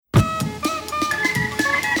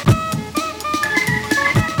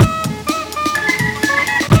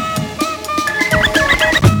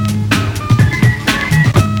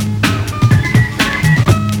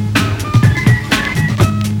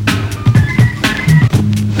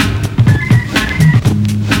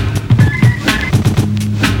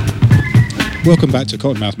Welcome back to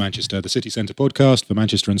Cottonmouth Manchester, the city centre podcast for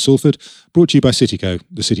Manchester and Salford, brought to you by Cityco,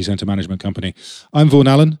 the city centre management company. I'm Vaughan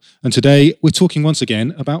Allen, and today we're talking once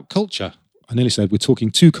again about culture. I nearly said we're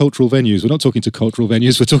talking to cultural venues. We're not talking to cultural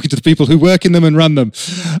venues, we're talking to the people who work in them and run them.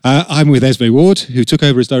 I'm with Esme Ward, who took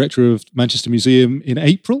over as director of Manchester Museum in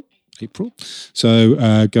April.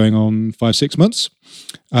 So going on 5-6 months.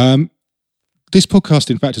 This podcast,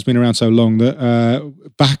 in fact, has been around so long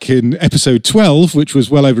that back in episode 12, which was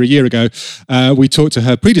well over a year ago, we talked to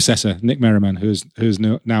her predecessor, Nick Merriman, who has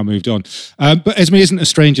now moved on. But Esme isn't a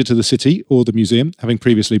stranger to the city or the museum, having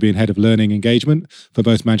previously been head of learning engagement for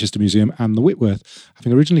both Manchester Museum and the Whitworth,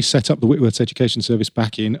 having originally set up the Whitworth's education service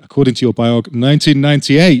back in, according to your biog,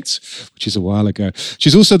 1998, which is a while ago.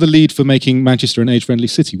 She's also the lead for making Manchester an age-friendly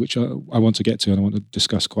city, which I want to get to and I want to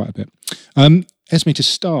discuss quite a bit. Esme, to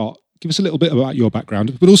start, give us a little bit about your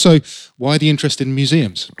background, but also why the interest in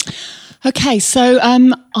museums? Okay, so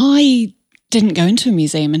I didn't go into a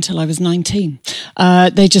museum until I was 19.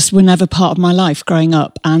 They just were never part of my life growing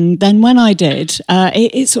up. And then when I did,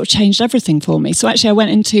 it sort of changed everything for me. So actually I went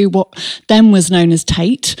into what then was known as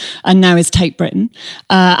Tate and now is Tate Britain.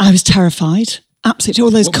 I was terrified. Absolutely, all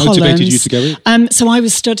those columns. What motivated you to go in? So I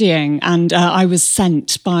was studying, and I was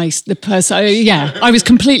sent by the person. I was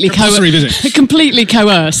completely completely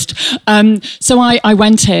coerced. So I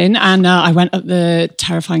went in, and I went up the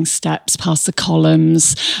terrifying steps, past the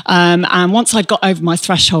columns, and once I'd got over my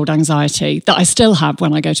threshold anxiety that I still have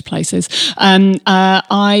when I go to places,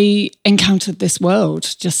 I encountered this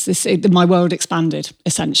world. My world expanded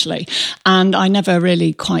essentially, and I never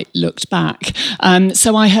really quite looked back.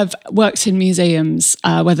 So I have worked in museums.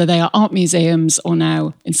 Whether they are art museums or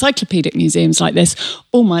now encyclopedic museums like this,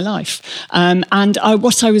 all my life.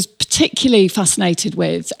 What I was particularly fascinated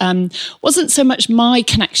with wasn't so much my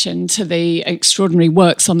connection to the extraordinary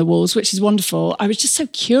works on the walls, which is wonderful. I was just so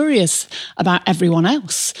curious about everyone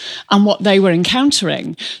else and what they were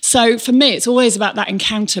encountering. So for me, it's always about that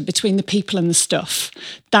encounter between the people and the stuff.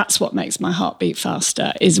 That's what makes my heart beat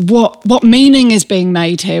faster, is what meaning is being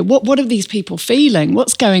made here? What are these people feeling?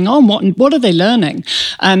 What's going on? What are they learning?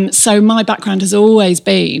 So my background has always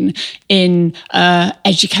been in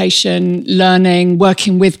education, learning,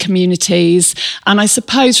 working with communities. And I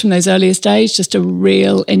suppose from those earliest days, just a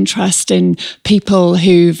real interest in people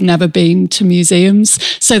who've never been to museums.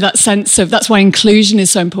 So that sense of, that's why inclusion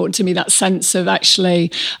is so important to me, that sense of actually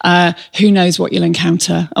who knows what you'll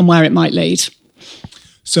encounter and where it might lead.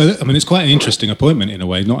 So, I mean, it's quite an interesting appointment in a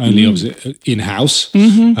way, not only obviously in-house,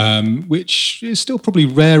 which is still probably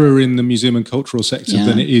rarer in the museum and cultural sector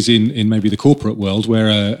than it is in maybe the corporate world, where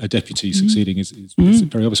a deputy succeeding is a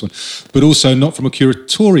very obvious one, but also not from a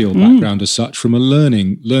curatorial background as such, from a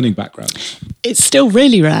learning background. It's still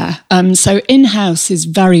really rare. So in-house is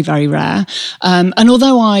very, very rare. And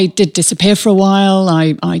although I did disappear for a while,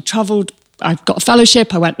 I travelled, I've got a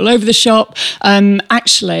fellowship, I went all over the shop.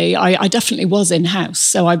 Actually, I definitely was in-house.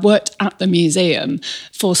 So I worked at the museum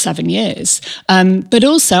for 7 years. But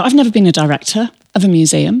also, I've never been a director of a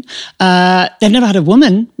museum. They've never had a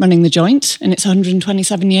woman running the joint in its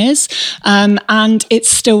 127 years. And it's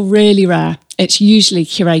still really rare. It's usually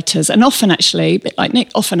curators and often actually, a bit like Nick,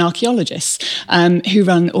 often archaeologists who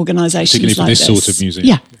run organisations like this. Particularly for this sort of museum.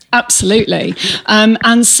 Yeah, absolutely.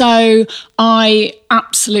 And so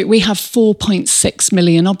we have 4.6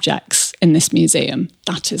 million objects in this museum.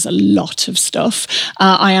 That is a lot of stuff.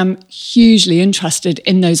 I am hugely interested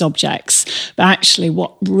in those objects. But actually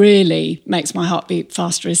what really makes my heart beat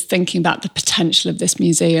faster is thinking about the potential of this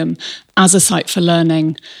museum as a site for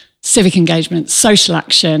learning, civic engagement, social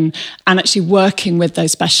action, and actually working with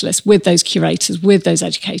those specialists, with those curators, with those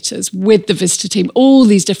educators, with the visitor team, all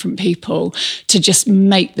these different people to just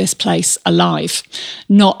make this place alive,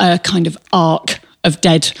 not a kind of ark of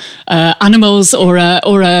dead animals or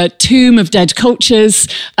a tomb of dead cultures,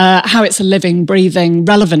 how it's a living, breathing,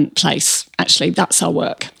 relevant place. Actually, that's our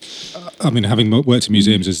work. I mean, having worked in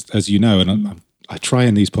museums, as you know, and I try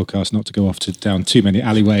in these podcasts not to go off down too many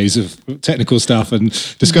alleyways of technical stuff and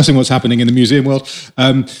discussing what's happening in the museum world.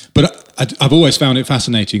 But I've always found it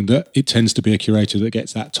fascinating that it tends to be a curator that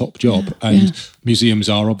gets that top job. Museums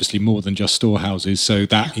are obviously more than just storehouses. So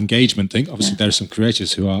that engagement thing, obviously there are some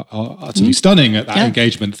curators who are utterly stunning at that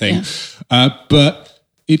engagement thing. But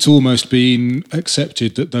it's almost been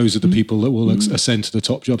accepted that those are the people that will ascend to the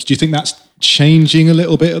top jobs. Do you think that's changing a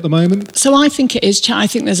little bit at the moment? So I think it is. I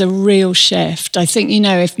think there's a real shift. I think,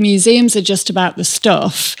 if museums are just about the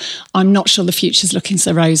stuff, I'm not sure the future's looking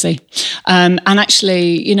so rosy. And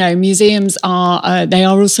actually, museums they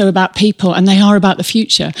are also about people, and they are about the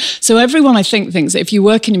future. So everyone, I think, thinks that if you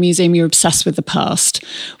work in a museum, you're obsessed with the past,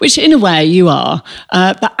 which in a way you are.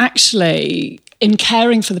 But actually, in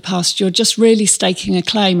caring for the past, you're just really staking a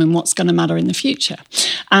claim in what's going to matter in the future.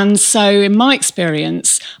 And so in my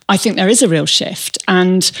experience, I think there is a real shift.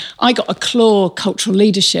 And I got a CLAW Cultural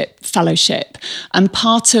Leadership Fellowship. And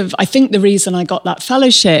I think the reason I got that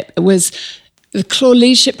fellowship was the CLAW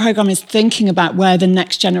Leadership Programme is thinking about where the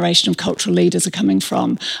next generation of cultural leaders are coming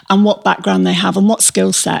from and what background they have and what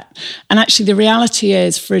skill set. And actually the reality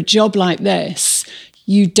is, for a job like this,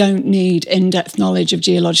 you don't need in-depth knowledge of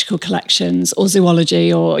geological collections or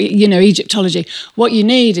zoology or, Egyptology. What you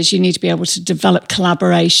need is you need to be able to develop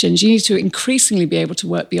collaborations. You need to increasingly be able to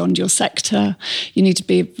work beyond your sector. You need to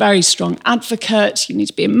be a very strong advocate. You need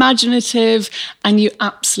to be imaginative. And you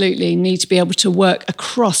absolutely need to be able to work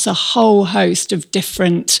across a whole host of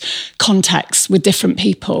different contexts with different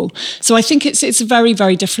people. So I think it's a very,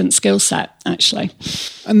 very different skill set, actually.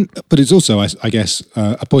 But it's also, I guess,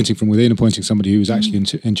 appointing from within, appointing somebody who's actually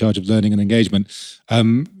in charge of learning and engagement,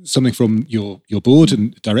 something from your board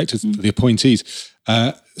and directors, the appointees,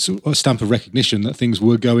 sort of a stamp of recognition that things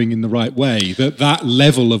were going in the right way, that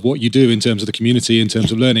level of what you do in terms of the community, in terms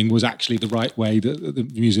of learning, was actually the right way that the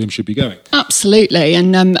museum should be going. Absolutely.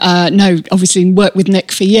 And obviously worked with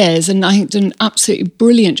Nick for years, and I think done an absolutely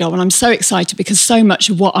brilliant job. And I'm so excited because so much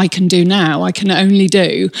of what I can do now, I can only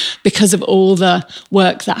do because of all the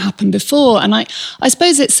work that happened before. And I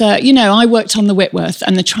suppose it's, I worked on the Whitworth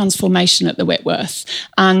and the transformation at the Whitworth.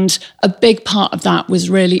 And a big part of that was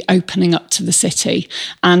really opening up to the city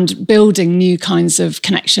and building new kinds of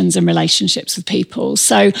connections and relationships with people.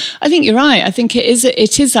 So I think you're right. I think it is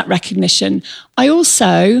that recognition. I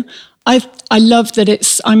also, I love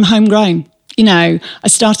that I'm homegrown. I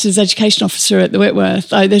started as education officer at the Whitworth.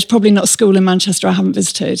 There's probably not a school in Manchester I haven't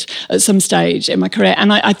visited at some stage in my career.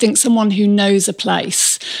 And I think someone who knows a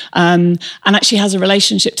place and actually has a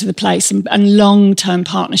relationship to the place and long-term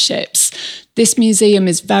partnerships. This museum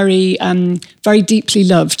is very, very deeply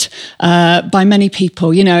loved by many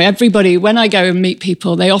people. Everybody, when I go and meet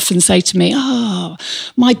people, they often say to me, "Oh,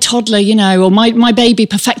 my toddler, or my baby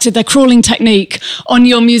perfected their crawling technique on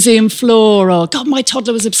your museum floor," or "God, my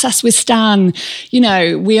toddler was obsessed with Stan."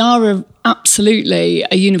 We are absolutely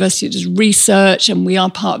a university that does research, and we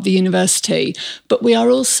are part of the university, but we are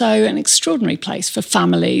also an extraordinary place for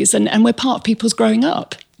families, and we're part of people's growing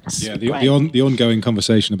up. The ongoing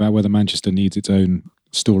conversation about whether Manchester needs its own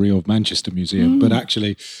Story of Manchester Museum, but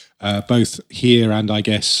actually both here and I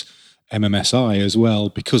guess MMSI as well,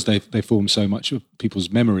 because they form so much of people's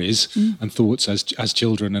memories and thoughts as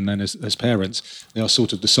children and then as parents. They are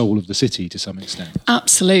sort of the soul of the city to some extent.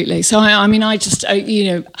 Absolutely. So I just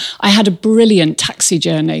I had a brilliant taxi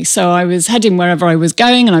journey. So I was heading wherever I was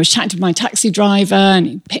going, and I was chatting to my taxi driver, and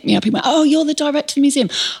he picked me up. He went, "Oh, you're the director of the museum.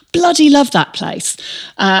 Bloody love that place."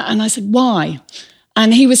 And I said, "Why?"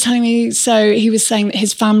 And he was telling me, so he was saying that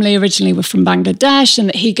his family originally were from Bangladesh and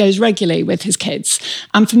that he goes regularly with his kids.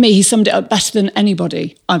 And for me, he summed it up better than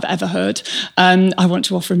anybody I've ever heard. I want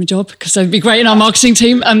to offer him a job because that'd be great in our marketing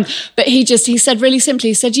team. But he said really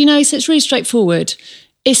simply, he said, it's really straightforward.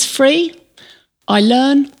 It's free. I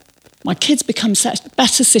learn. My kids become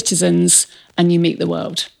better citizens, and you meet the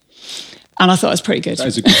world. And I thought it was pretty good. That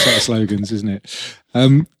is a good set of slogans, isn't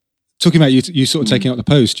it? Talking about you sort of taking up the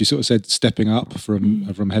post, you sort of said stepping up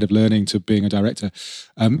from head of learning to being a director.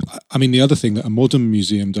 The other thing that a modern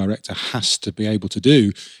museum director has to be able to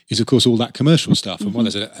do is, of course, all that commercial stuff. And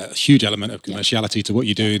there's a huge element of commerciality to what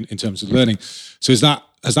you do in terms of learning. So has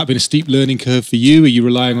that been a steep learning curve for you? Are you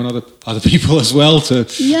relying on other people as well to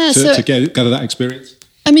gather that experience?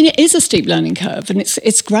 It is a steep learning curve, and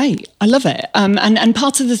it's great. I love it. And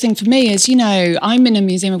part of the thing for me is, I'm in a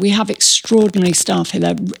museum where we have extraordinary staff here.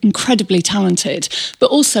 They're incredibly talented, but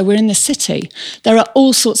also we're in the city. There are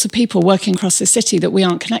all sorts of people working across the city that we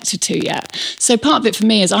aren't connected to yet. So part of it for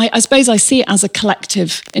me is, I suppose I see it as a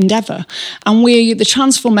collective endeavour. And the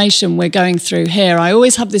transformation we're going through here, I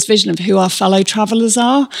always have this vision of who our fellow travellers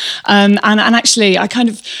are. And actually, I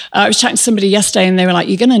was chatting to somebody yesterday, and they were like,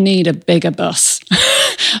 "You're going to need a bigger bus."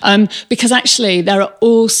 Because actually there are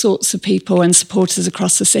all sorts of people and supporters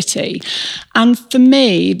across the city. And for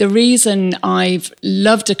me, the reason I've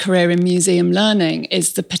loved a career in museum learning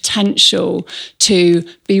is the potential to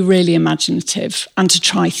be really imaginative and to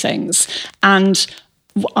try things. And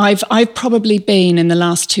I've probably been in the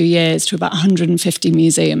last 2 years to about 150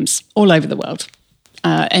 museums all over the world.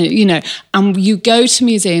 And you go to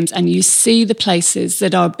museums and you see the places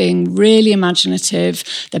that are being really imaginative,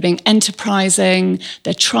 they're being enterprising,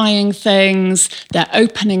 they're trying things, they're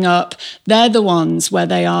opening up. They're the ones where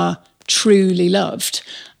they are truly loved.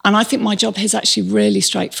 And I think my job here is actually really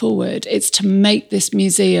straightforward. It's to make this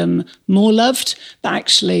museum more loved, but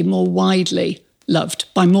actually more widely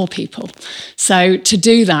loved by more people. So to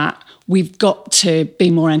do that, we've got to be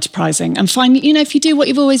more enterprising and find, if you do what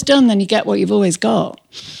you've always done, then you get what you've always got.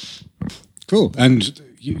 Cool. And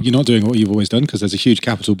you're not doing what you've always done because there's a huge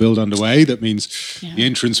capital build underway. That means the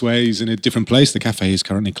entranceway is in a different place. The cafe is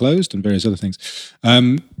currently closed and various other things.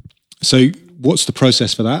 So what's the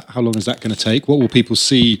process for that? How long is that going to take? What will people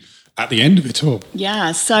see at the end of it all?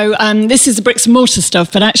 Yeah, so this is the bricks and mortar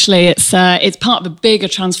stuff, but actually it's part of a bigger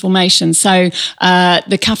transformation. So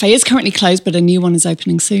the cafe is currently closed, but a new one is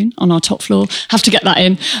opening soon on our top floor. Have to get that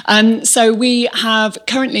in. So we have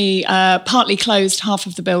currently partly closed half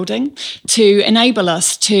of the building to enable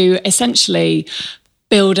us to essentially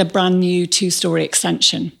build a brand new 2-story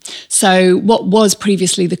extension. So what was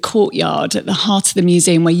previously the courtyard at the heart of the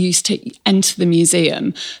museum where you used to enter the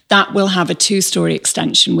museum, that will have a 2-story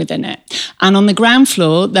extension within it. And on the ground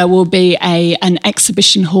floor, there will be an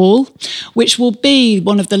exhibition hall, which will be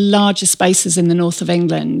one of the largest spaces in the north of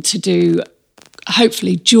England to do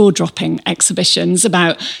hopefully jaw-dropping exhibitions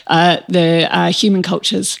about the human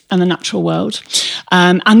cultures and the natural world.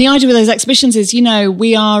 And the idea with those exhibitions is,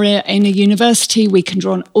 we are in a university, we can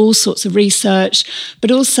draw on all sorts of research, but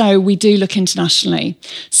also we do look internationally.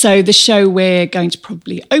 So the show we're going to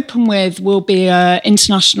probably open with will be an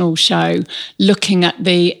international show looking at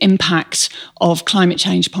the impact of climate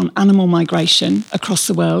change upon animal migration across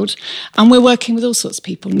the world. And we're working with all sorts of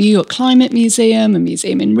people, New York Climate Museum, a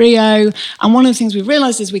museum in Rio, and one of the things we've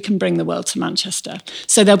realised is we can bring the world to Manchester.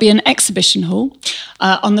 So there'll be an exhibition hall.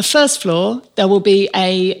 On the first floor, there will be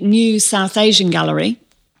a new South Asian gallery.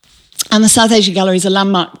 And the South Asian Gallery is a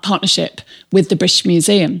landmark partnership with the British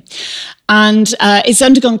Museum. And it's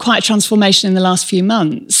undergone quite a transformation in the last few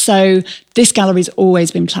months. So this gallery's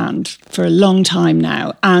always been planned for a long time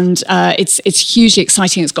now. And it's hugely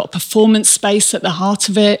exciting. It's got a performance space at the heart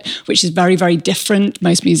of it, which is very, very different.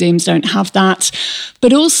 Most museums don't have that.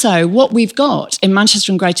 But also what we've got in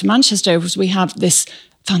Manchester and Greater Manchester is we have this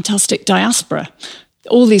fantastic diaspora,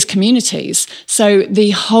 all these communities. So the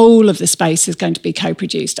whole of the space is going to be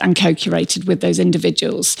co-produced and co-curated with those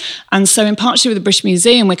individuals. And so in partnership with the British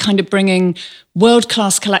Museum, we're kind of bringing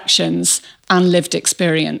world-class collections and lived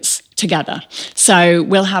experience together. So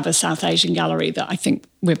we'll have a South Asian gallery that I think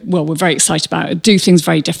we're very excited about, do things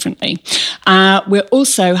very differently. We'll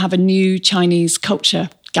also have a new Chinese culture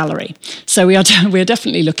gallery. So we're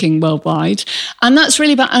definitely looking worldwide. And that's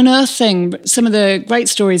really about unearthing some of the great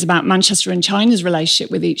stories about Manchester and China's relationship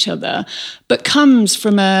with each other, but comes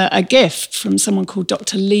from a gift from someone called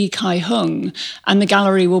Dr. Lee Kai-hung, and the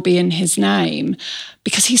gallery will be in his name,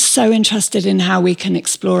 because he's so interested in how we can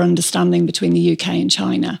explore understanding between the UK and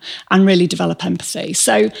China and really develop empathy.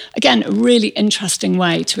 So again, a really interesting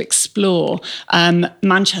way to explore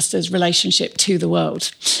Manchester's relationship to the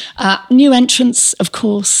world. New entrants, of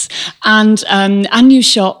course, and new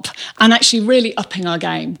shop, and actually really upping our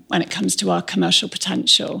game when it comes to our commercial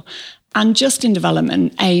potential. And just in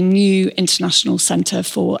development, a new international centre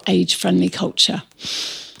for age-friendly culture.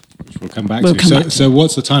 Which we'll come back to. So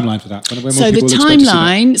what's the timeline for that? When so the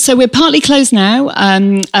timeline, so we're partly closed now.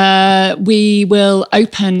 We will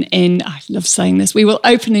open I love saying this, we will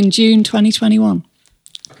open in June 2021.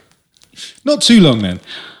 Not too long then.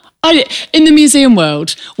 In the museum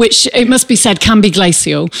world, which it must be said can be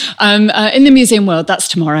glacial, in the museum world, that's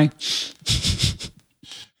tomorrow.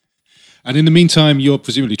 And in the meantime, you're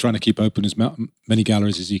presumably trying to keep open as many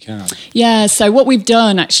galleries as you can. Yeah, so what we've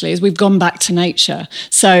done actually is we've gone back to nature.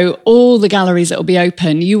 So all the galleries that will be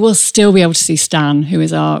open, you will still be able to see Stan, who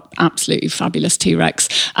is our absolutely fabulous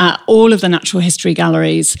T-Rex, all of the natural history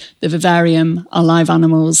galleries, the vivarium, our live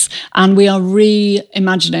animals, and we are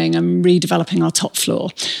reimagining and redeveloping our top floor.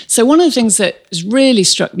 So one of the things that has really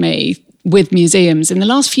struck me with museums in the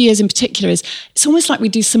last few years in particular is it's almost like we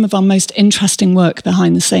do some of our most interesting work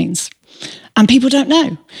behind the scenes. And people don't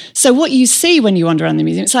know. So what you see when you wander around the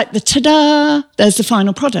museum, it's like the ta-da, there's the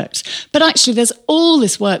final product. But actually there's all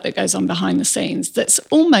this work that goes on behind the scenes that's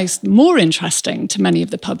almost more interesting to many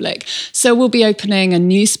of the public. So we'll be opening a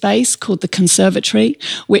new space called the Conservatory,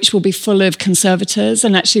 which will be full of conservators.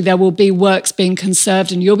 And actually there will be works being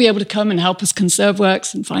conserved, and you'll be able to come and help us conserve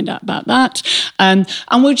works and find out about that. And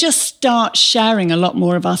we'll just start sharing a lot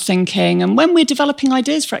more of our thinking. And when we're developing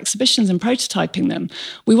ideas for exhibitions and prototyping them,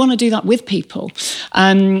 we want to do that with people.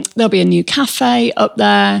 There'll be a new cafe up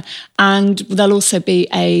there, and there'll also be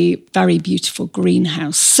a very beautiful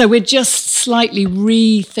greenhouse. So we're just slightly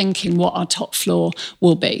rethinking what our top floor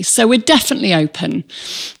will be. So we're definitely open,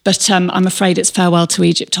 but I'm afraid it's farewell to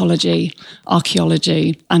Egyptology,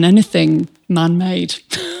 archaeology, and anything man-made.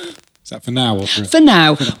 Is that for now? Or for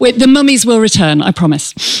now. The mummies will return, I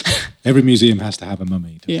promise. Every museum has to have a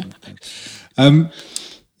mummy. Yeah.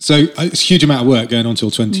 So it's a huge amount of work going on until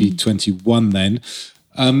 2021 then.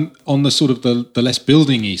 On the sort of the less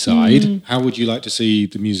building-y side, how would you like to see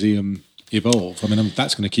the museum evolve? I mean,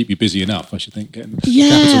 that's going to keep you busy enough, I should think, getting the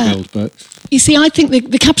capital build. But you see, I think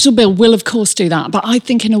the capital build will, of course, do that. But I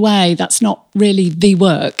think, in a way, that's not really the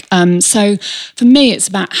work. So for me, it's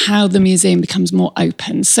about how the museum becomes more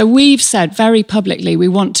open. So we've said very publicly we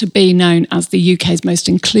want to be known as the UK's most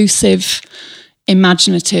inclusive,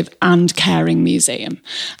 imaginative and caring museum.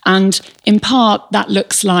 And in part, that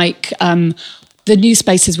looks like the new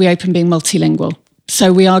spaces we open being multilingual.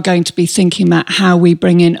 So we are going to be thinking about how we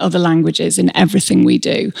bring in other languages in everything we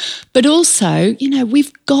do. But also,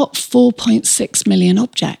 we've got 4.6 million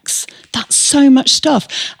objects. That's so much stuff.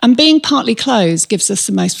 And being partly closed gives us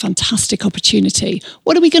the most fantastic opportunity.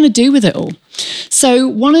 What are we going to do with it all? So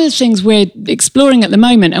one of the things we're exploring at the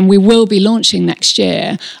moment, and we will be launching next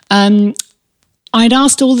year, I'd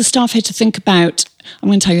asked all the staff here to think about, I'm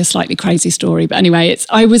going to tell you a slightly crazy story, but anyway,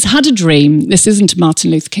 I had a dream. This isn't a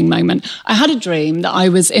Martin Luther King moment. I had a dream that I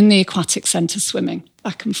was in the aquatic centre swimming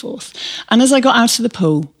back and forth. And as I got out of the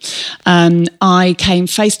pool, I came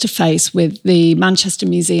face to face with the Manchester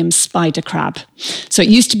Museum spider crab. So it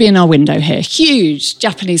used to be in our window here, huge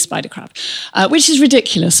Japanese spider crab, which is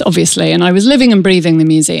ridiculous, obviously. And I was living and breathing the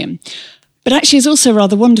museum. But actually it's also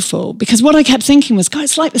rather wonderful, because what I kept thinking was, God,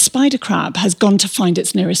 it's like the spider crab has gone to find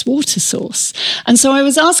its nearest water source. And so I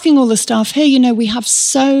was asking all the staff here, we have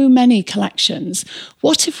so many collections.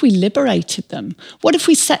 What if we liberated them? What if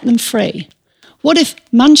we set them free? What if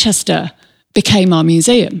Manchester became our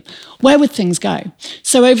museum? Where would things go?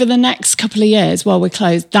 So over the next couple of years while we're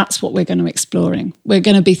closed, that's what we're going to be exploring. We're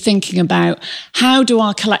going to be thinking about how do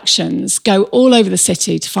our collections go all over the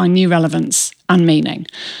city to find new relevance and meaning?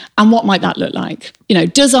 And what might that look like?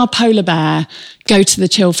 Does our polar bear go to the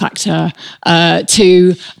chill factor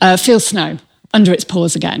to feel snow under its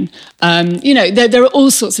paws again? There are all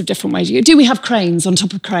sorts of different ways. Do we have cranes on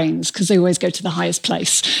top of cranes? Because they always go to the highest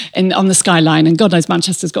place on the skyline, and God knows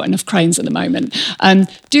Manchester's got enough cranes at the moment.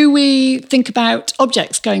 Do we think about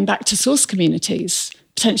objects going back to source communities,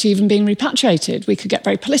 potentially even being repatriated? We could get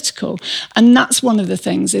very political. And that's one of the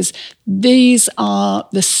things, is these are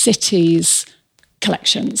the city's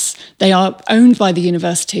collections. They are owned by the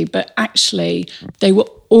university, but actually they were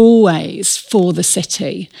always for the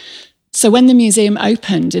city. So when the museum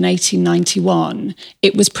opened in 1891,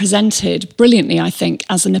 it was presented brilliantly, I think,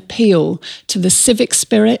 as an appeal to the civic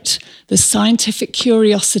spirit, the scientific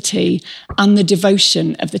curiosity, and the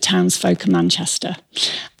devotion of the townsfolk of Manchester.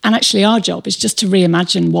 And actually our job is just to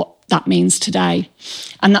reimagine what that means today.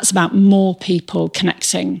 And that's about more people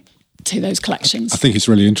connecting to those collections. I think it's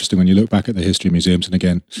really interesting when you look back at the history of museums, and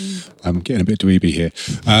again, I'm getting a bit dweeby here,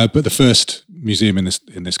 but the first museum in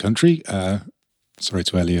this country, sorry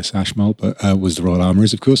to Elias Ashmole, but was the Royal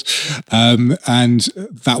Armouries, of course. And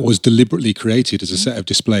that was deliberately created as a set of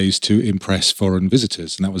displays to impress foreign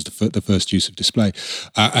visitors. And that was the first use of display.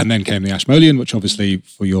 And then came the Ashmolean, which obviously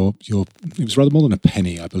for your it was rather more than a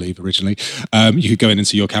penny, I believe, originally. You could go in and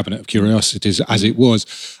see your cabinet of curiosities as it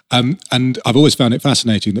was. And I've always found it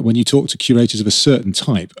fascinating that when you talk to curators of a certain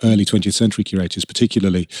type, early 20th century curators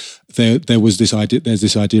particularly, there's this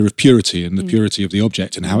idea of purity and the purity of the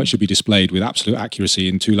object and how it should be displayed with absolute accuracy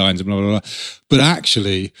in 2 lines and blah, blah, blah. But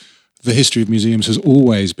actually, the history of museums has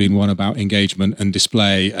always been one about engagement and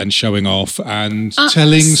display and showing off and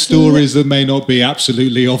telling stories that may not be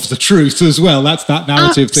absolutely of the truth as well. That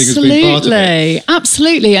narrative thing has been part of it.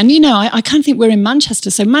 Absolutely. And, I kind of think we're in Manchester.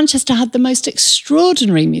 So Manchester had the most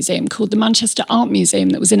extraordinary museum called the Manchester Art Museum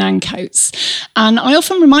that was in Ancoats. And I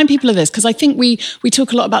often remind people of this because I think we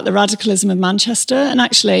talk a lot about the radicalism of Manchester. And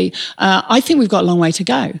actually, I think we've got a long way to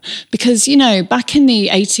go. Because, back in the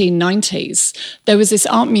 1890s, there was this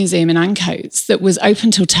art museum in Ancoats that was open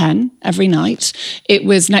till 10 every night. It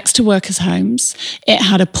was next to workers' homes. It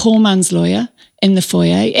had a poor man's lawyer in the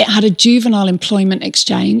foyer. It had a juvenile employment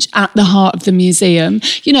exchange at the heart of the museum.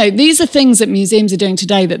 You know, these are things that museums are doing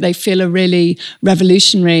today that they feel are really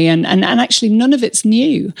revolutionary, and actually none of it's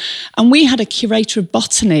new. And we had a curator of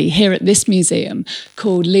botany here at this museum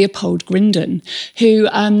called Leopold Grinden,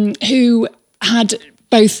 who had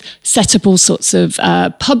both set up all sorts of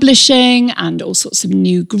publishing and all sorts of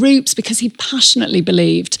new groups because he passionately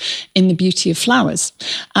believed in the beauty of flowers.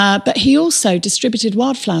 But he also distributed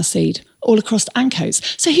wildflower seed all across Ancoats.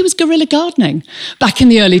 So he was guerrilla gardening back in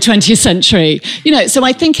the early 20th century. You know, so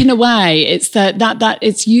I think in a way it's that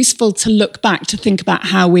it's useful to look back, to think about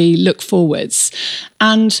how we look forwards.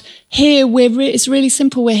 And here it's really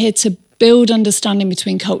simple. We're here to build understanding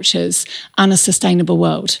between cultures and a sustainable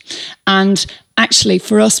world. And actually,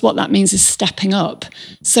 for us, what that means is stepping up.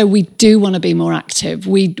 So we do want to be more active.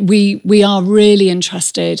 We are really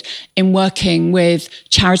interested in working with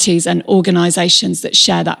charities and organisations that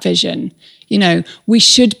share that vision. You know, we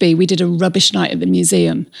did a rubbish night at the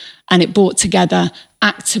museum, and it brought together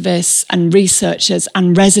activists and researchers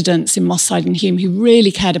and residents in Moss Side and Hume who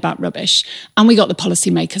really cared about rubbish. And we got the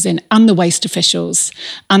policymakers in and the waste officials,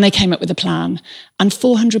 and they came up with a plan. And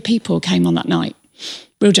 400 people came on that night.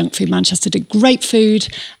 Real Junk Food Manchester did great food,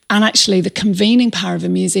 and actually the convening power of a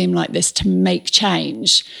museum like this to make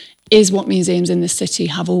change is what museums in this city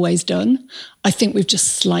have always done. I think we've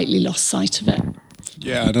just slightly lost sight of it.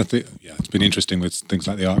 Yeah, and I think it's been interesting with things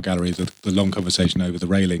like the art gallery, the long conversation over the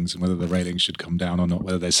railings and whether the railings should come down or not,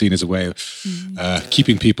 whether they're seen as a way of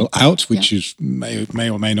keeping people out, which is may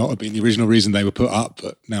or may not have been the original reason they were put up,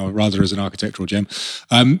 but now rather as an architectural gem.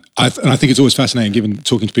 I think it's always fascinating, given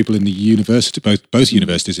talking to people in the university, both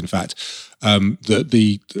universities, in fact, that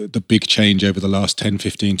the big change over the last 10,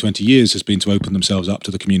 15, 20 years has been to open themselves up to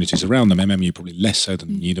the communities around them. MMU probably less so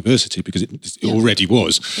than the university because it already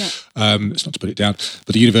was. Yeah. It's not to put it down,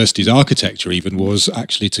 but the university's architecture even was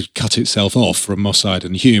actually to cut itself off from Moss Side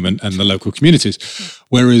and Hume and the local communities. Yeah.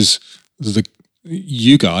 Whereas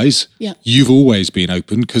you guys, you've always been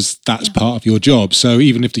open because that's part of your job. So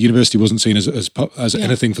even if the university wasn't seen as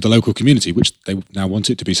anything for the local community, which they now want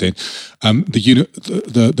it to be seen,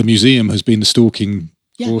 the museum has been the stalking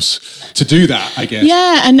force to do that, I guess.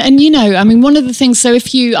 Yeah, and you know, I mean, one of the things. So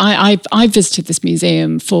if I visited this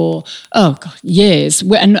museum for years,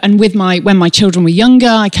 and when my children were younger,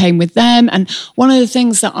 I came with them, and one of the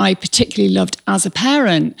things that I particularly loved as a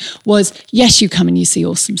parent was, yes, you come and you see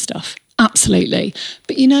awesome stuff. Absolutely.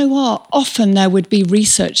 But you know what? Often there would be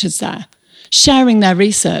researchers there sharing their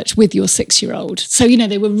research with your 6-year-old. So, you know,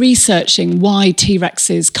 they were researching why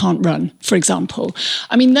T-Rexes can't run, for example.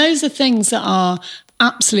 I mean, those are things that are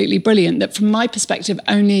absolutely brilliant that from my perspective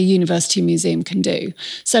only a university museum can do.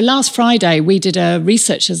 So last Friday we did a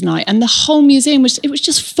researchers night and the whole museum was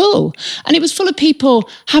just full, and it was full of people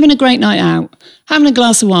having a great night out, having a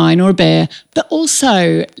glass of wine or a beer, but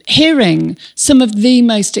also hearing some of the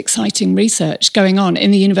most exciting research going on in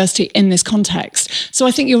the university in this context. So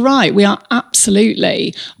I think you're right, we are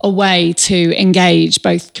absolutely a way to engage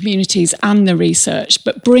both communities and the research,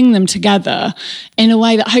 but bring them together in a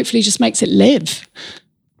way that hopefully just makes it live.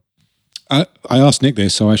 I asked Nick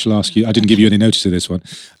this, so I shall ask you. I didn't give you any notice of this one.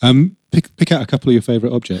 Pick out a couple of your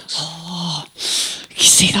favourite objects. Oh, you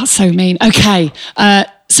see, that's so mean. Okay,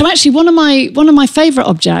 so actually, one of my favourite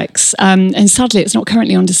objects, and sadly it's not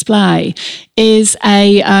currently on display, is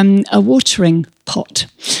a watering pot.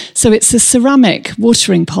 So it's a ceramic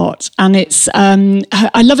watering pot, and it's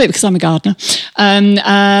I love it because I'm a gardener.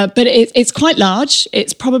 But it's quite large.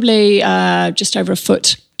 It's probably just over a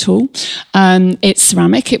foot tall. It's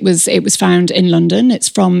ceramic. It was found in London. It's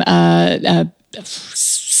from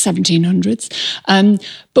 1700s.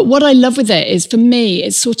 But what I love with it is, for me,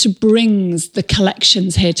 it sort of brings the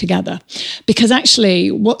collections here together. Because actually,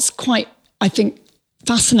 what's quite, I think,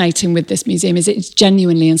 fascinating with this museum is it's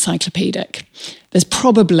genuinely encyclopedic. There's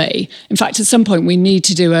probably, in fact, at some point we need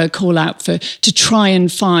to do a call out to try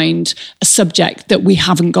and find a subject that we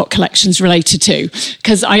haven't got collections related to,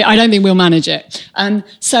 because I don't think we'll manage it.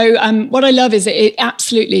 So what I love is it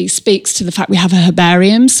absolutely speaks to the fact we have a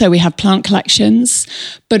herbarium, so we have plant collections,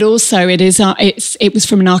 but also it was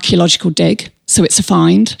from an archaeological dig. So it's a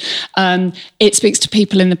find. It speaks to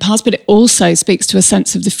people in the past, but it also speaks to a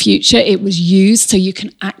sense of the future. It was used, so you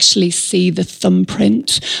can actually see the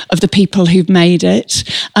thumbprint of the people who've made it.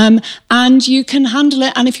 And you can handle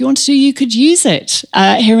it, and if you want to, you could use it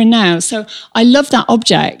here and now. So I love that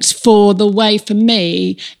object for the way, for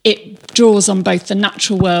me, it draws on both the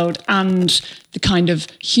natural world and the kind of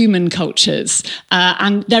human cultures.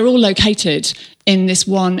 And they're all located in this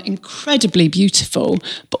one incredibly beautiful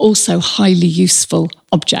but also highly useful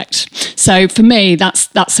object. So for me,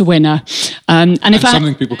 that's a winner. And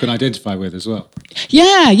something people can identify with as well.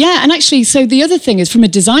 Yeah. And actually, so the other thing is, from a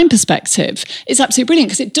design perspective, it's absolutely brilliant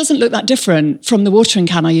because it doesn't look that different from the watering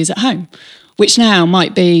can I use at home, which now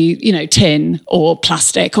might be, tin or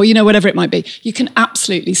plastic or, whatever it might be. You can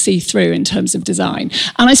absolutely see through in terms of design.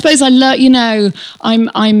 And I suppose I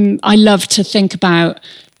love to think about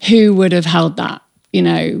who would have held that.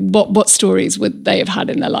 What stories would they have had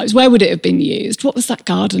in their lives? Where would it have been used? What was that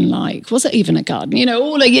garden like? Was it even a garden?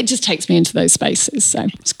 It just takes me into those spaces. So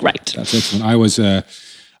it's great. That's excellent. I was, I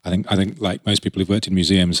think like most people who've worked in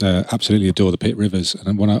museums, absolutely adore the Pitt Rivers.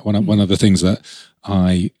 And one of the things that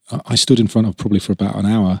I stood in front of probably for about an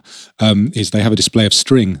hour is they have a display of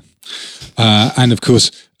string. And of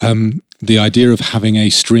course, the idea of having a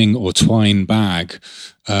string or twine bag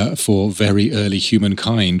for very early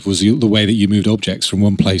humankind was the way that you moved objects from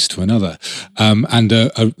one place to another.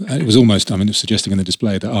 It was almost, it was suggesting in the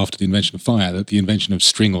display that after the invention of fire, that the invention of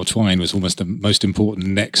string or twine was almost the most important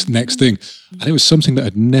next thing. And it was something that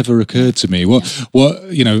had never occurred to me.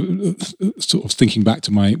 Sort of thinking back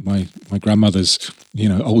to my grandmother's,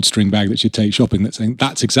 old string bag that she'd take shopping,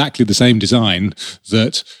 that's exactly the same design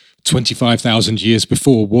that 25,000 years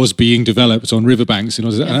before was being developed on riverbanks,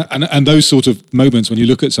 and those sort of moments when you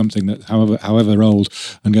look at something that however old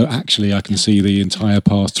and go, actually I can see the entire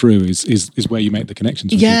path through is where you make the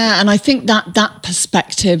connections. And I think that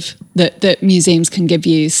perspective that museums can give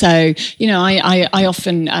you. So I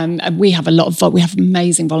often we have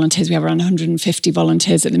amazing volunteers. We have around 150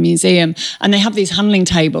 volunteers at the museum, and they have these handling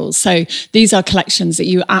tables. So these are collections that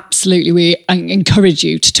we encourage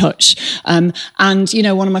you to touch. And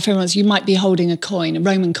one of my favorite ones, you might be holding a coin, a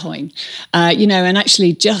Roman coin, and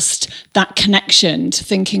actually just that connection to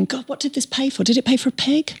thinking, God, what did this pay for? Did it pay for a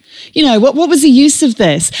pig? What was the use of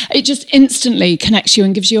this? It just instantly connects you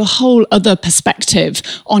and gives you a whole other perspective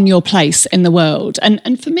on your place in the world.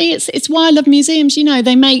 And for me, it's why I love museums.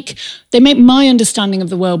 They make my understanding of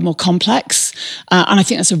the world more complex, and I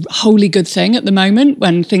think that's a wholly good thing at the moment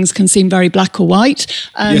when things can seem very black or white.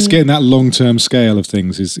 Yes, getting that long-term scale of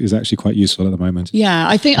things is actually quite useful at the moment. Yeah,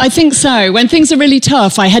 I think so. When things are really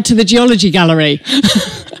tough, I head to the geology gallery.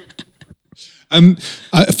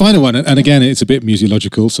 A final one, and again, it's a bit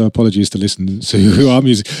museological, so apologies to listeners who are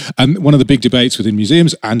music. One of the big debates within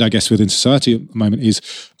museums, and I guess within society at the moment, is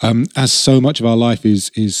as so much of our life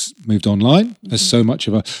is moved online, as so much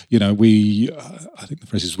of I think the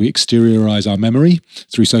phrase is, we exteriorize our memory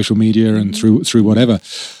through social media and through whatever.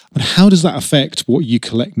 But how does that affect what you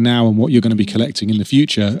collect now and what you're going to be collecting in the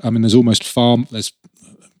future? There's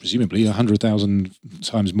presumably 100,000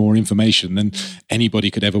 times more information than anybody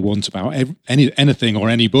could ever want about anything or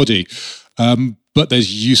anybody. But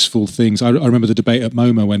there's useful things. I remember the debate at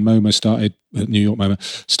MoMA when New York MoMA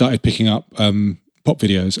started picking up pop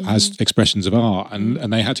videos as expressions of art,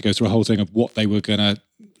 and they had to go through a whole thing of what they were going to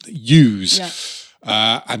use.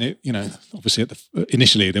 Yeah. And it, obviously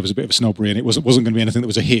initially there was a bit of a snobbery, and it wasn't going to be anything that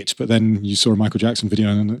was a hit. But then you saw a Michael Jackson video,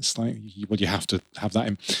 and it's like, well, you have to have that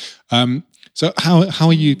in. So how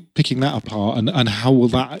are you picking that apart, and how will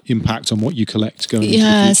that impact on what you collect going into the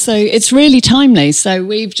future? So it's really timely. So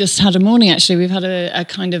we've just had a morning, actually. We've had a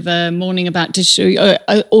kind of a morning about digital,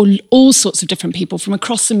 all sorts of different people from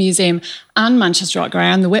across the museum and Manchester Art Gallery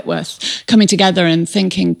and the Whitworth coming together and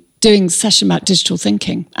doing a session about digital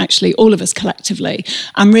thinking, actually, all of us collectively,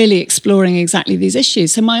 and really exploring exactly these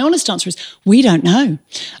issues. So my honest answer is, we don't know.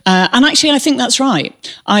 And actually, I think that's right.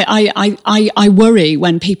 I worry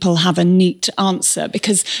when people have a neat answer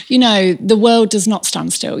because, the world does not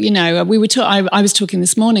stand still. I was talking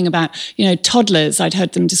this morning about, toddlers, I'd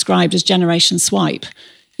heard them described as Generation Swipe.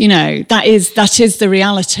 That is the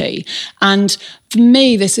reality. And for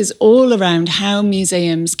me, this is all around how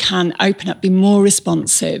museums can open up, be more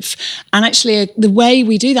responsive. And actually, the way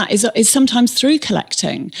we do that is sometimes through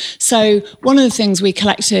collecting. So one of the things we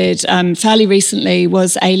collected fairly recently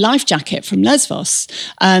was a life jacket from Lesvos.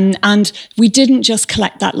 And we didn't just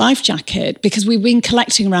collect that life jacket because we've been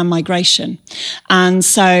collecting around migration. And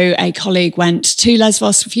so a colleague went to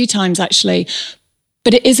Lesvos a few times, actually.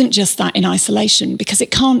 But it isn't just that in isolation, because it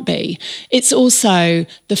can't be. It's also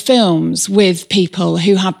the films with people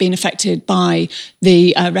who have been affected by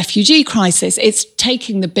the refugee crisis. It's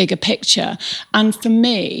taking the bigger picture. And for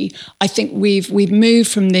me, I think we've moved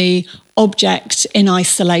from the object in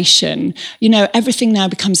isolation. Everything now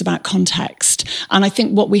becomes about context. And I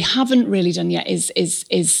think what we haven't really done yet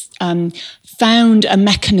is found a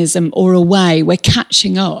mechanism or a way, we're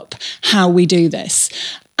catching up how we do this.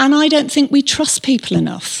 And I don't think we trust people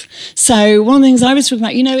enough. So one of the things I was talking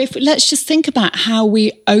about, let's just think about how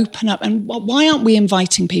we open up, and why aren't we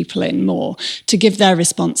inviting people in more to give their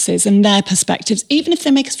responses and their perspectives, even if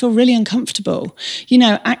they make us feel really uncomfortable.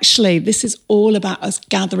 Actually, this is all about us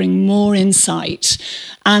gathering more insight.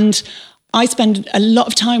 And I spend a lot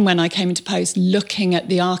of time when I came into post looking at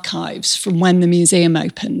the archives from when the museum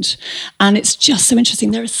opened. And it's just so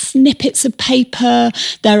interesting. There are snippets of paper,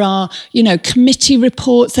 there are, committee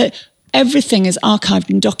reports, that everything is archived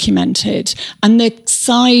and documented. And the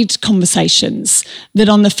side conversations that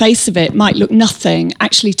on the face of it might look nothing,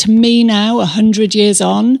 actually to me now, 100 years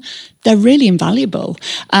on, they're really invaluable.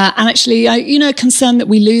 And actually, concerned that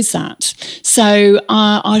we lose that. So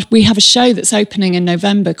we have a show that's opening in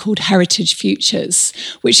November called Heritage Futures,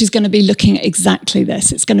 which is going to be looking at exactly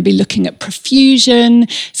this. It's going to be looking at profusion.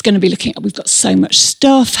 It's going to be looking at, we've got so much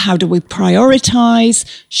stuff. How do we prioritise?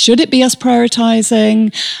 Should it be us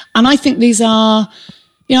prioritising? And I think these are...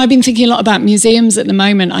 I've been thinking a lot about museums at the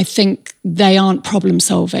moment. I think they aren't problem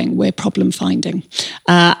solving, we're problem finding.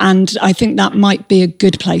 And I think that might be a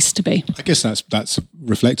good place to be. I guess that's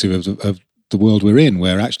reflective of the world we're in,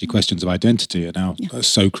 where actually questions of identity are now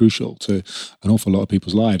so crucial to an awful lot of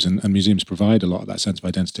people's lives, and museums provide a lot of that sense of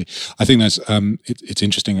identity. I think that's it's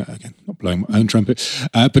interesting, again, not blowing my own trumpet,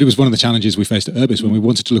 but it was one of the challenges we faced at Urbis when we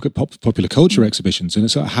wanted to look at popular culture exhibitions, and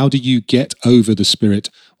it's how do you get over the spirit,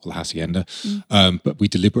 well, the hacienda, but we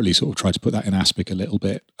deliberately sort of tried to put that in aspic a little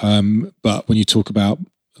bit. But when you talk about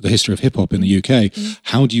the history of hip-hop in the UK,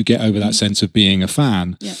 how do you get over that sense of being a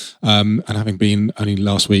fan? And having been only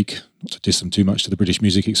last week, not to diss them too much, to the British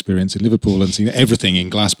Music Experience in Liverpool and seeing everything in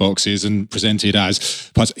glass boxes and presented as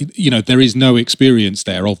parts, there is no experience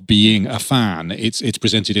there of being a fan. It's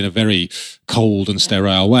presented in a very cold and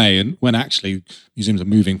sterile way, and when actually museums are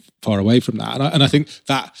moving far away from that. And I think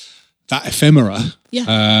that ephemera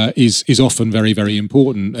is often very, very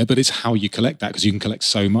important, but it's how you collect that, because you can collect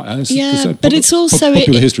so much. But it's also...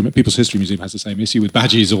 People's History Museum has the same issue with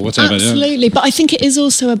badges or whatever. Absolutely, but I think it is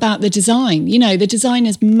also about the design. The design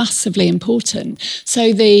is massively important.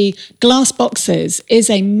 So the glass boxes is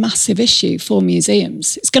a massive issue for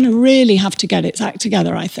museums. It's going to really have to get its act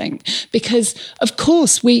together, I think, because, of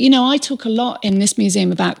course, I talk a lot in this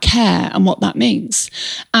museum about care and what that means.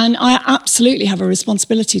 And I absolutely have a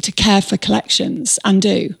responsibility to care for collections, and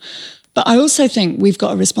do. But I also think we've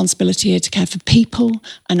got a responsibility here to care for people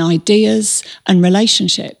and ideas and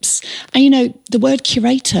relationships. And, the word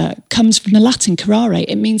curator comes from the Latin curare.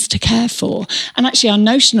 It means to care for. And actually our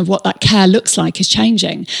notion of what that care looks like is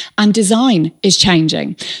changing, and design is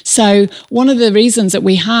changing. So one of the reasons that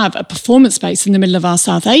we have a performance space in the middle of our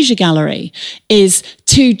South Asia gallery is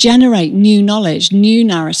to generate new knowledge, new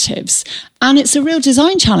narratives. And it's a real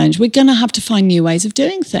design challenge. We're going to have to find new ways of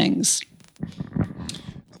doing things.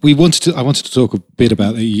 I wanted to talk a bit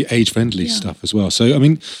about the age-friendly stuff as well. So,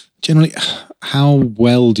 generally, how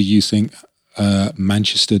well do you think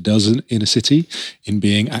Manchester does in a city in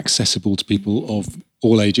being accessible to people of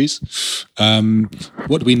all ages?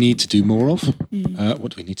 What do we need to do more of?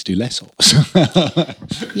 What do we need to do less of?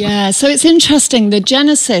 So it's interesting. The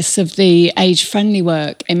genesis of the age-friendly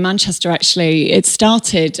work in Manchester, actually, it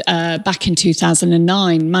started back in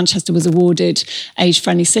 2009. Manchester was awarded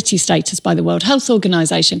age-friendly city status by the World Health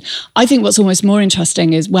Organization. I think what's almost more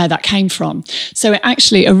interesting is where that came from. So it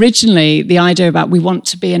actually, originally, the idea about we want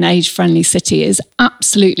to be an age-friendly city is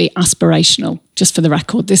absolutely aspirational. Just for the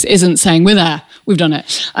record, this isn't saying we're there, we've done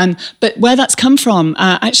it. But where that's come from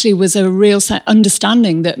actually was a real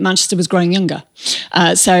understanding that Manchester was growing younger.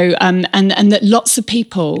 And that lots of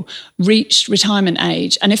people reached retirement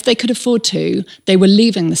age, and if they could afford to, they were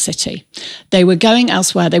leaving the city. They were going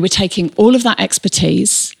elsewhere. They were taking all of that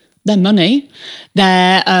expertise, their money,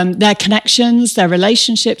 their connections, their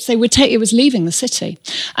relationships, it was leaving the city.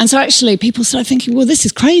 And so actually people started thinking, well, this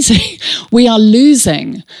is crazy. We are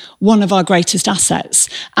losing one of our greatest assets.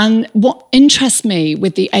 And what interests me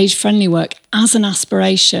with the age-friendly work as an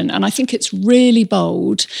aspiration, and I think it's really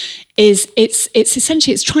bold, is it's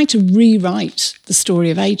essentially trying to rewrite the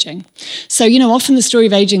story of aging. So, often the story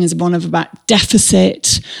of aging is one of about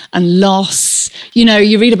deficit and loss.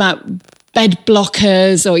 You read about bed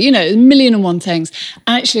blockers or, a million and one things.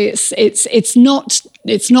 And actually, it's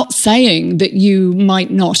not saying that you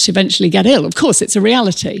might not eventually get ill. Of course, it's a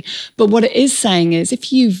reality. But what it is saying is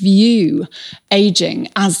if you view aging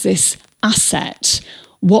as this asset,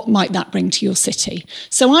 what might that bring to your city?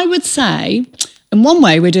 So I would say in one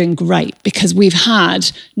way, we're doing great because we've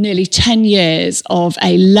had nearly 10 years of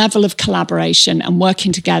a level of collaboration and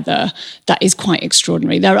working together that is quite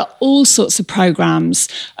extraordinary. There are all sorts of programs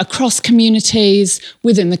across communities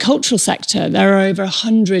within the cultural sector. There are over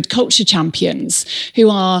 100 culture champions who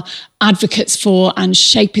are advocates for and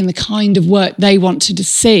shaping the kind of work they want to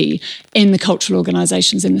see in the cultural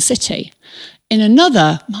organisations in the city. In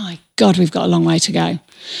another, my God, we've got a long way to go.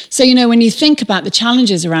 So, when you think about the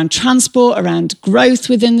challenges around transport, around growth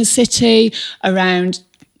within the city, around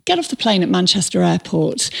get off the plane at Manchester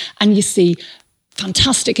Airport and you see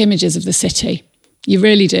fantastic images of the city. You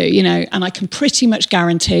really do, and I can pretty much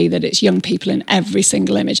guarantee that it's young people in every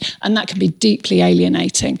single image, and that can be deeply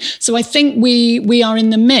alienating. So I think we are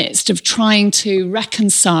in the midst of trying to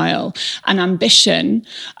reconcile an ambition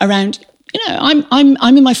around,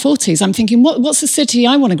 I'm in my 40s. I'm thinking, what's the city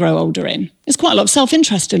I want to grow older in? There's quite a lot of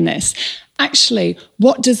self-interest in this. Actually,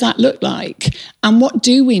 what does that look like? And what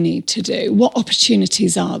do we need to do? What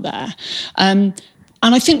opportunities are there?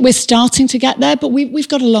 And I think we're starting to get there, but we've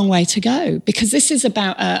got a long way to go because this is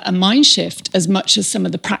about a mind shift as much as some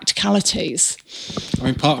of the practicalities. I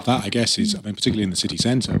mean, part of that, I guess, is, particularly in the city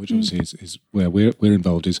centre, which obviously is where we're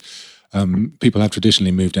involved, is people have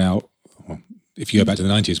traditionally moved out. Well, if you go back to the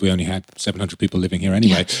 90s, we only had 700 people living here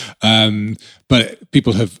anyway. Yeah. But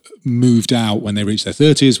people have moved out when they reach their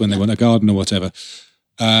 30s, when they want a garden or whatever.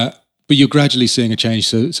 But you're gradually seeing a change.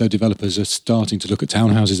 So developers are starting to look at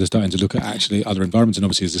townhouses. They're starting to look at actually other environments. And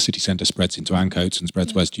obviously, as the city centre spreads into Ancoats and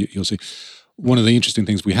spreads west, you'll see. One of the interesting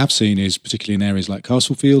things we have seen is, particularly in areas like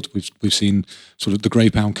Castlefield, we've seen sort of the grey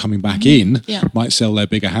pound coming back in, might sell their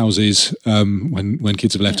bigger houses when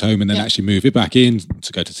kids have left home and then actually move it back in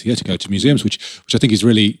to go to theatre, go to museums, which I think is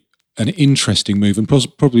really an interesting move and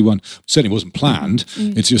probably one certainly wasn't planned.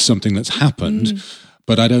 It's just something that's happened.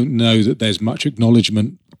 But I don't know that there's much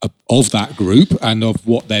acknowledgement of that group and of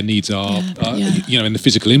what their needs are, in the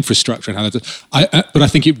physical infrastructure and how that. But I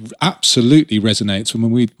think it absolutely resonates when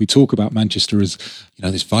we talk about Manchester as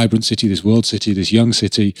this vibrant city, this world city, this young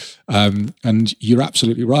city, and you're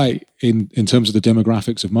absolutely right in terms of the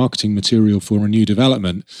demographics of marketing material for a new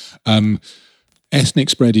development. Ethnic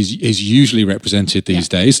spread is usually represented these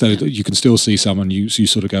days, though you can still see someone you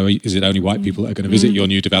sort of go, is it only white people that are going to visit your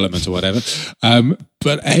new development or whatever?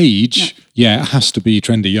 But age, it has to be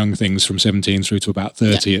trendy young things from 17 through to about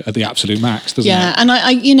 30 at the absolute max, doesn't it? Yeah, and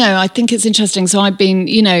I think it's interesting. So I've been,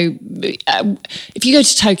 if you go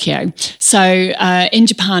to Tokyo, so in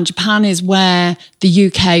Japan is where the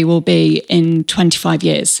UK will be in 25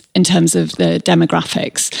 years in terms of the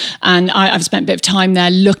demographics. And I've spent a bit of time there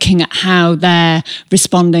looking at how they're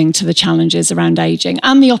responding to the challenges around ageing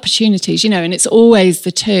and the opportunities, and it's always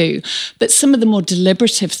the two. But some of the more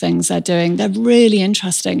deliberative things they're doing, they're really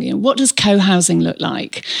interesting. What does co-housing look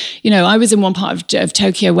like? I was in one part of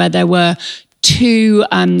Tokyo where there were two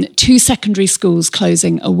secondary schools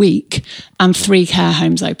closing a week and 3 care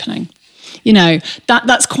homes opening.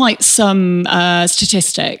 That's quite some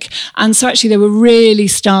statistic. And so actually they were really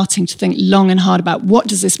starting to think long and hard about what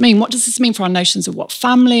does this mean? What does this mean for our notions of what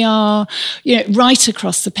family are, right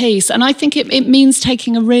across the piece. And I think it means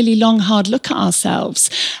taking a really long, hard look at ourselves.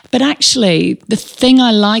 But actually, the thing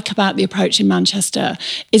I like about the approach in Manchester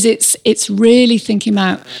is it's really thinking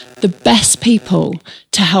about the best people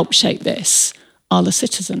to help shape this are the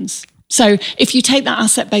citizens. So if you take that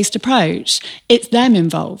asset-based approach, it's them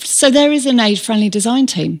involved. So there is an age-friendly design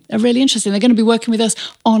team. They're really interesting. They're going to be working with us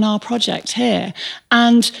on our project here.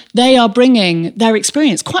 And they are bringing their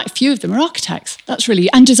experience. Quite a few of them are architects. That's really,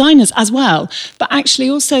 and designers as well. But actually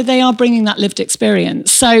also they are bringing that lived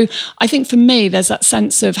experience. So I think for me, there's that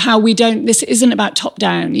sense of how this isn't about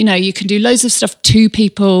top-down. You can do loads of stuff to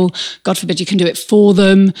people. God forbid you can do it for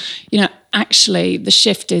them. Actually, the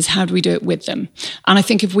shift is how do we do it with them? And I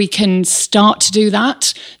think if we can start to do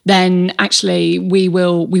that, then actually we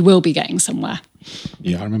will be getting somewhere.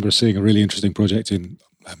 Yeah, I remember seeing a really interesting project in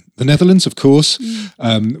the Netherlands, of course,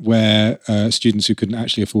 where students who couldn't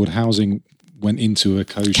actually afford housing went into a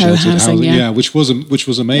co-sheltered housing, which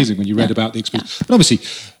was amazing when you read about the experience. But obviously,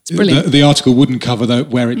 the article wouldn't cover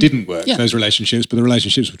where it didn't work, those relationships, but the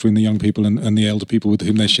relationships between the young people and the elder people with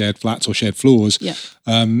whom they shared flats or shared floors,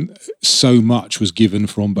 so much was given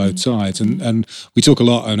from both sides. And we talk a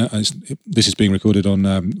lot, and this is being recorded on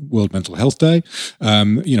World Mental Health Day,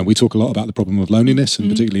 we talk a lot about the problem of loneliness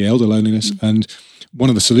and particularly elder loneliness. And one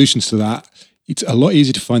of the solutions to that, it's a lot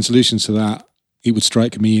easier to find solutions to that it would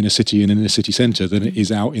strike me in a city and in a city centre than it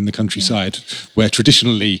is out in the countryside, where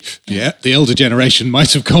traditionally the elder generation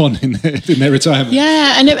might have gone in their retirement.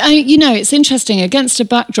 Yeah, and it's interesting against a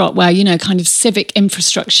backdrop where kind of civic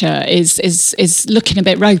infrastructure is looking a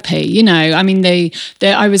bit ropey. I mean,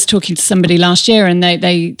 I was talking to somebody last year, and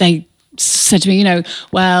they said to me,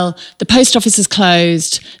 well, the post office is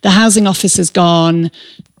closed, the housing office is gone.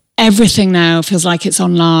 Everything now feels like it's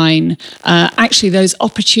online. Actually, those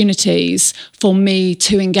opportunities for me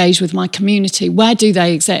to engage with my community, where do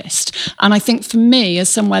they exist? And I think for me, as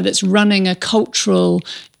somewhere that's running a cultural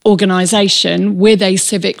organisation with a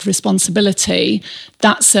civic responsibility,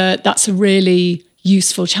 that's a really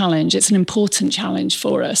useful challenge. It's an important challenge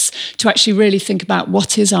for us to actually really think about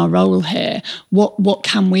what is our role here, what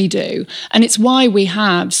can we do? And it's why we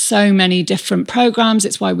have so many different programs.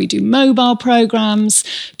 It's why we do mobile programs,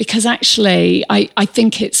 because actually I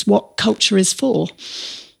think it's what culture is for.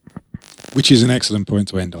 Which is an excellent point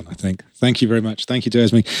to end on, I think. Thank you very much. Thank you to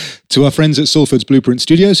Esme. To our friends at Salford's Blueprint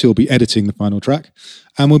Studios, who will be editing the final track.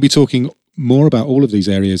 And we'll be talking more about all of these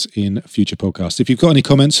areas in future podcasts. If you've got any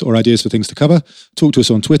comments or ideas for things to cover, talk to us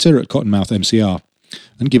on Twitter at CottonmouthMCR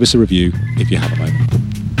and give us a review if you have a moment.